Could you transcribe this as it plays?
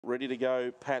Ready to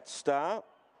go, Pat Star.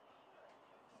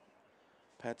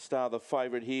 Pat Star, the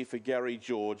favourite here for Gary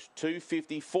George.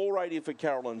 250, 480 for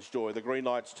Carolyn's Joy. The green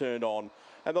light's turned on.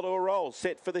 And the lure roll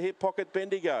set for the hip pocket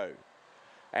Bendigo.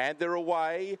 And they're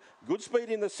away. Good speed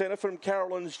in the centre from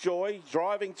Carolyn's Joy.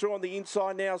 Driving through on the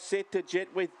inside now, set to jet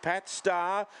with Pat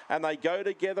Star. And they go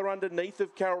together underneath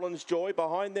of Carolyn's Joy.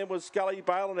 Behind them was Scully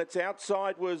Bale, and its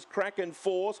outside was Kraken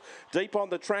Force. Deep on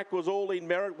the track was All In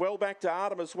Merit. Well back to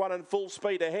Artemis 1 and full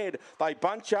speed ahead. They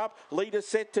bunch up. Leader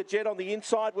set to jet. On the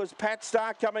inside was Pat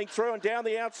Star coming through, and down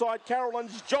the outside,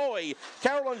 Carolyn's Joy.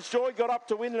 Carolyn's Joy got up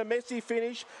to win in a messy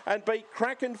finish and beat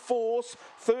Kraken Force.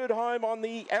 Third home on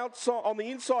the outside, on the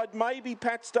inside. Maybe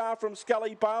Pat Star from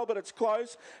Scully Bale, but it's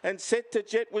close. And set to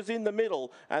jet was in the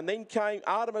middle. And then came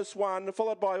Artemis 1,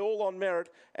 followed by All On Merit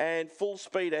and full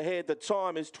speed ahead. The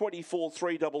time is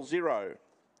 24.300.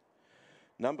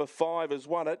 Number 5 has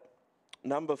won it.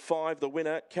 Number 5, the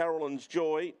winner, Carolyn's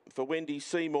Joy for Wendy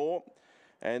Seymour,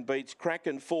 and beats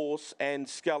Kraken Force and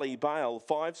Scully Bale.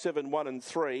 5, 7, 1 and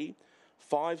 3.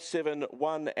 5, 7,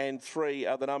 1 and 3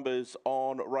 are the numbers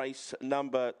on race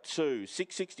number 2.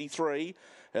 663,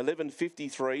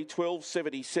 1153,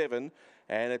 1277,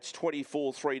 and it's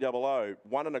 24.300.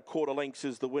 1 1/4 lengths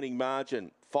is the winning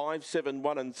margin. 5, 7,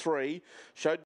 1 and 3 showed